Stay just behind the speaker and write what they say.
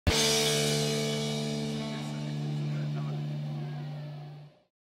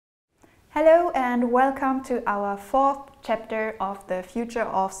Hello and welcome to our fourth chapter of the Future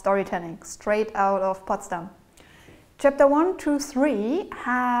of Storytelling, straight out of Potsdam. Chapter 1 to 3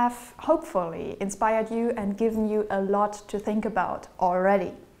 have hopefully inspired you and given you a lot to think about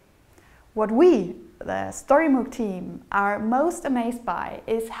already. What we, the StoryMOOC team, are most amazed by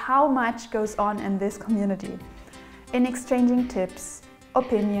is how much goes on in this community, in exchanging tips,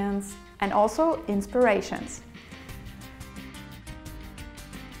 opinions and also inspirations.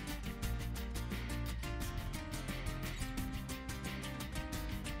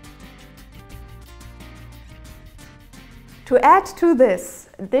 To add to this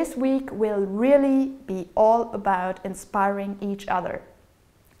week will really be all about inspiring each other.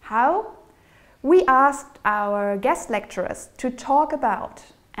 How? We asked our guest lecturers to talk about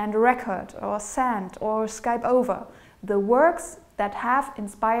and record or send or Skype over the works that have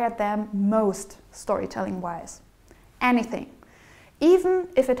inspired them most storytelling-wise. Anything, even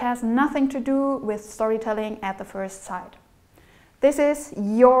if it has nothing to do with storytelling at the first sight. This is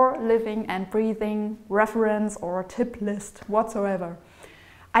your living and breathing reference or tip list whatsoever.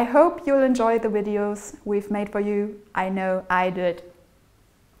 I hope you'll enjoy the videos we've made for you. I know I did.